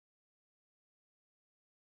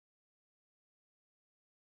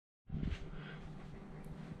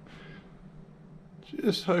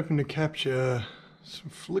Just hoping to capture some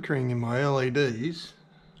flickering in my LEDs.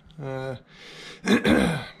 Been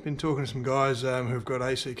talking to some guys who've got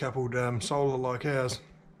AC coupled solar like ours,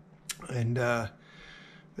 and they're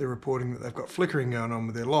reporting that they've got flickering going on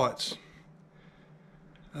with their lights.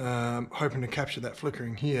 Hoping to capture that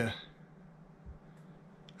flickering here.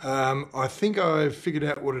 I think I've figured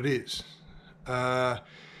out what it is.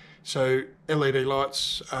 So LED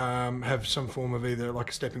lights have some form of either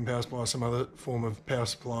like a stepping power supply or some other form of power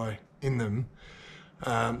supply in them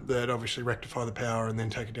that obviously rectify the power and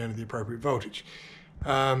then take it down to the appropriate voltage.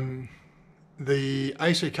 The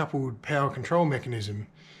AC coupled power control mechanism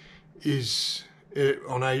is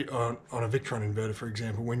on a Victron inverter, for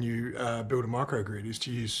example, when you build a microgrid, is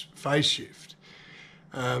to use phase shift.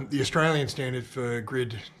 The Australian standard for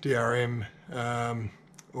grid DRM,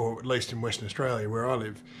 or at least in Western Australia where I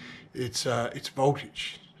live, it's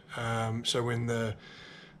voltage. So when the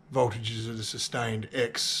voltage is at a sustained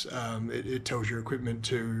X, it tells your equipment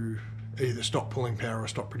to either stop pulling power or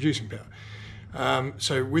stop producing power.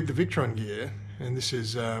 So with the Victron gear, and this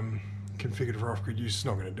is configured for off-grid use, it's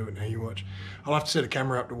not going to do it now, you watch. I'll have to set a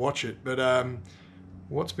camera up to watch it, but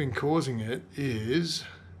what's been causing it is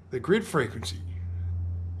the grid frequency.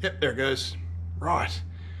 Yep, there it goes. Right,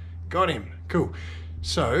 got him, cool.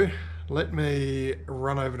 So let me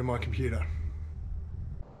run over to my computer.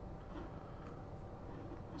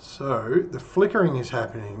 So the flickering is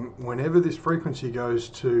happening whenever this frequency goes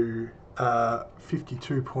to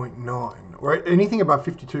 52.9 or anything above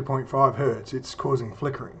 52.5 Hertz, it's causing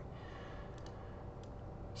flickering.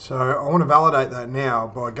 So I want to validate that now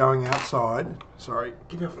by going outside. Sorry,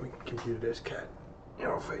 get me off my computer desk, cat.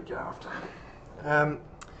 I'll feed you after.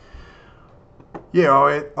 Yeah,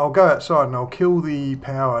 I'll go outside and I'll kill the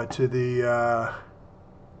power to the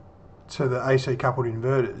AC coupled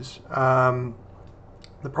inverters.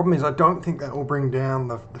 The problem is I don't think that will bring down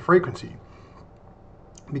the frequency,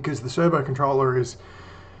 because the servo controller is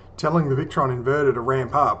telling the Victron inverter to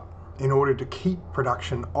ramp up in order to keep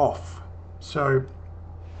production off. So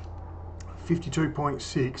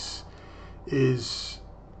 52.6 is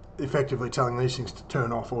effectively telling these things to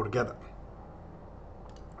turn off altogether.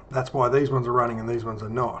 That's why these ones are running and these ones are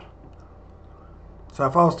not. So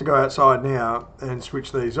if I was to go outside now and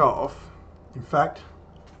switch these off, in fact,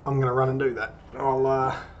 I'm going to run and do that.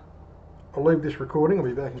 I'll leave this recording. I'll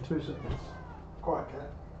be back in 2 seconds. Quiet,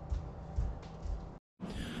 cat.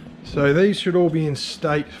 So these should all be in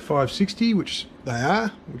state 560, which they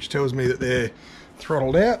are, which tells me that they're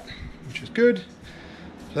throttled out, which is good.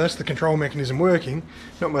 So that's the control mechanism working.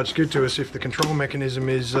 Not much good to us if the control mechanism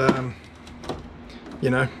is, you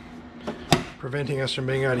know, preventing us from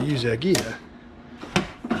being able to use our gear.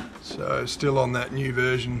 So still on that new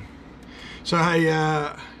version. So hey,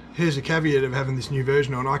 here's a caveat of having this new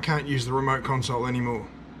version on. I can't use the remote console anymore,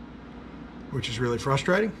 which is really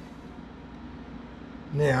frustrating.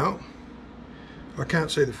 Now, I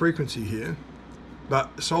can't see the frequency here,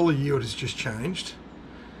 but the solar yield has just changed.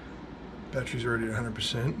 Battery's already at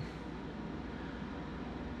 100%.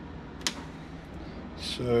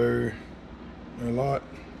 So, no light.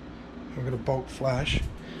 I've got a bulk flash.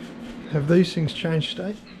 Have these things changed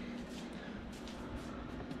state?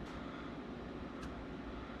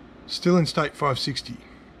 Still in state 560.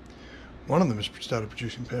 One of them has started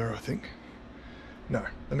producing power, I think. No,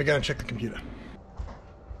 let me go and check the computer.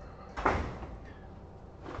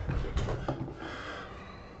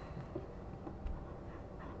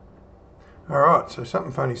 Alright, so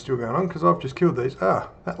something funny's still going on because I've just killed these. Ah,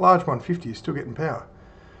 that large 150 is still getting power.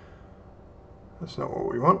 That's not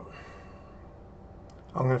what we want.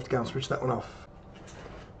 I'm going to have to go and switch that one off.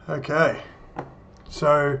 Okay,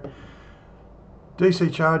 so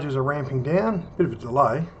DC charges are ramping down, a bit of a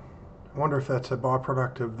delay. I wonder if that's a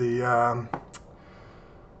byproduct of the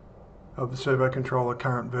servo controller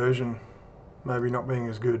current version maybe not being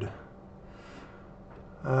as good.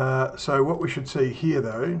 So what we should see here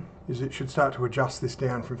though is it should start to adjust this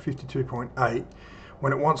down from 52.8.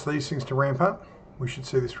 When it wants these things to ramp up, we should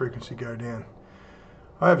see this frequency go down.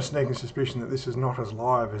 I have a sneaking suspicion that this is not as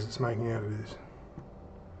live as it's making out it is.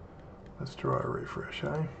 Let's try a refresh,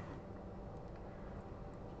 eh?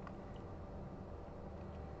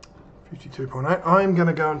 52.8. I'm going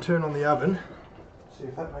to go and turn on the oven, see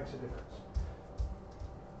if that makes a difference.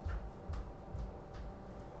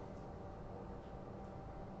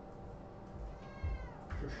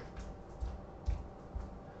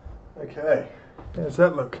 Okay, how does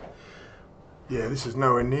that look? Yeah, this is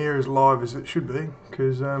nowhere near as live as it should be,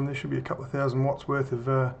 because there should be a couple of thousand watts worth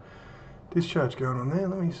of discharge going on there.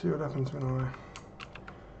 Let me see what happens when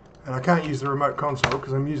And I can't use the remote console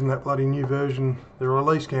because I'm using that bloody new version, the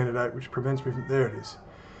release candidate, which prevents me from, there it is.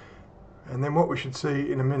 And then what we should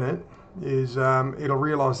see in a minute is it'll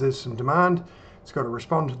realise there's some demand, it's got to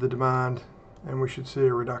respond to the demand, and we should see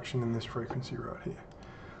a reduction in this frequency right here.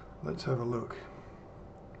 Let's have a look.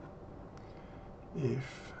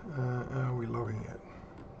 Are we logging it?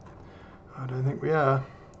 I don't think we are.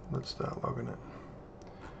 Let's start logging it.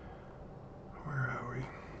 Where are we?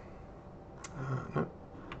 No.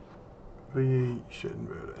 VE shed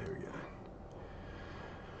inverter, here we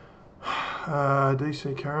go.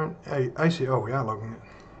 DC current, AC, oh we are logging it.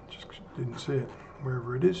 Just didn't see it,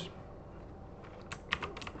 wherever it is.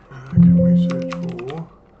 Can we search for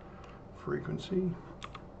frequency?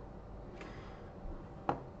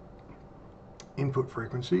 Input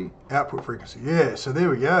frequency, output frequency. Yeah, so there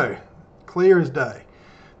we go. Clear as day.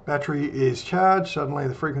 Battery is charged. Suddenly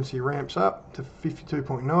the frequency ramps up to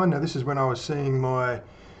 52.9. Now this is when I was seeing my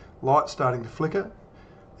lights starting to flicker,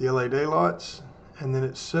 the LED lights, and then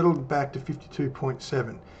it's settled back to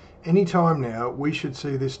 52.7. Any time now we should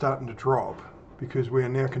see this starting to drop because we are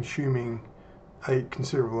now consuming a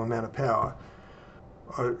considerable amount of power.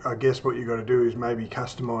 I guess what you've got to do is maybe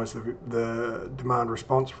customize the demand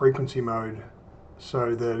response frequency mode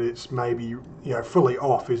so that it's maybe, fully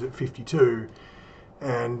off is at 52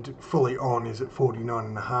 and fully on is at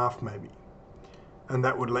 49.5 maybe. And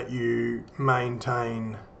that would let you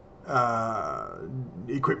maintain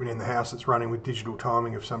equipment in the house that's running with digital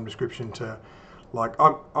timing of some description to, like,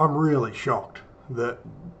 I'm really shocked that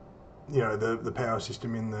the power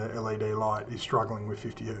system in the LED light is struggling with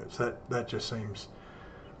 50 hertz. That just seems,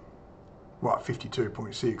 what,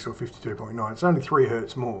 52.6 or 52.9. It's only 3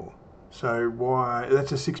 hertz more. So why,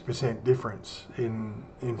 that's a 6% difference in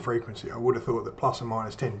frequency. I would have thought that plus or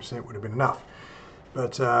minus 10% would have been enough.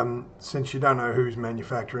 But since you don't know who's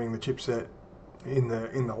manufacturing the chipset in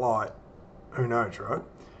the light, who knows, right?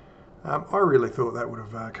 I really thought that would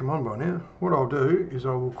have come on by now. What I'll do is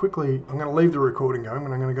I will quickly, I'm going to leave the recording going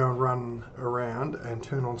and I'm going to go and run around and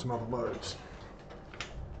turn on some other loads.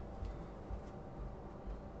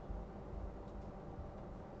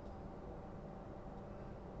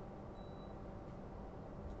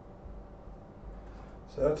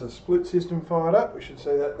 So that's a split system fired up, we should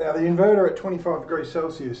see that. Now the inverter at 25 degrees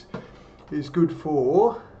Celsius is good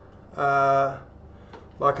for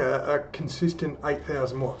like a consistent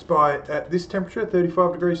 8,000 watts. At this temperature,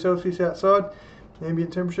 35 degrees Celsius outside,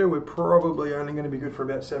 ambient temperature, we're probably only going to be good for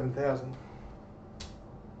about 7,000.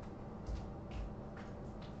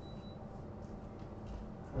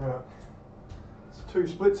 Alright, it's 2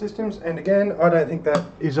 split systems, and again, I don't think that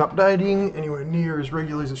is updating anywhere near as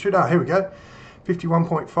regularly as it should. Here we go.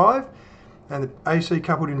 51.5, and the AC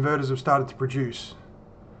coupled inverters have started to produce.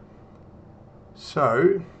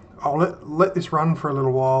 So I'll let this run for a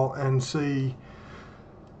little while and see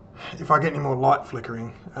if I get any more light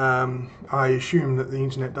flickering. I assume that the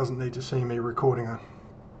internet doesn't need to see me recording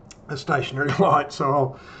a stationary light,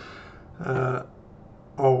 so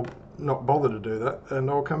I'll not bother to do that, and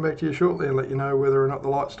I'll come back to you shortly and let you know whether or not the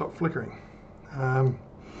light stopped flickering. I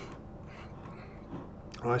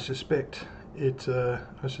suspect it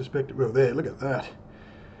will. There, look at that.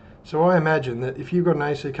 So I imagine that if you've got an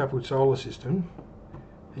AC coupled solar system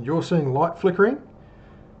and you're seeing light flickering,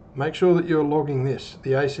 make sure that you're logging this,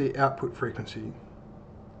 the AC output frequency,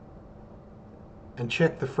 and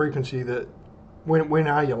check the frequency that when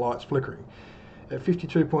are your lights flickering. At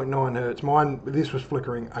 52.9 hertz, this was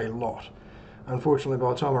flickering a lot. Unfortunately,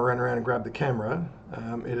 by the time I ran around and grabbed the camera,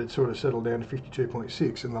 it had sort of settled down to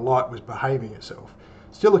 52.6 and the light was behaving itself.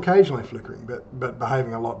 Still occasionally flickering, but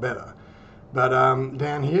behaving a lot better. But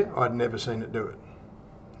down here, I'd never seen it do it.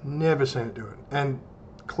 Never seen it do it. And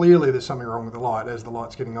clearly there's something wrong with the light as the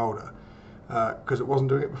light's getting older, because it wasn't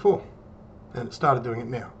doing it before, and it started doing it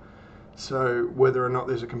now. So whether or not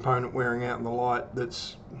there's a component wearing out in the light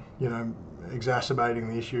that's, exacerbating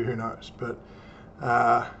the issue, who knows. But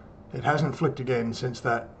it hasn't flicked again since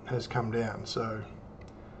that has come down. So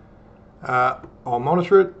I'll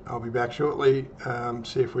monitor it. I'll be back shortly,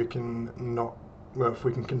 see if we can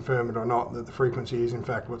confirm it or not, that the frequency is in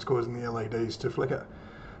fact what's causing the LEDs to flicker.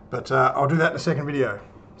 But I'll do that in a second video.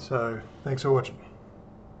 So thanks for watching.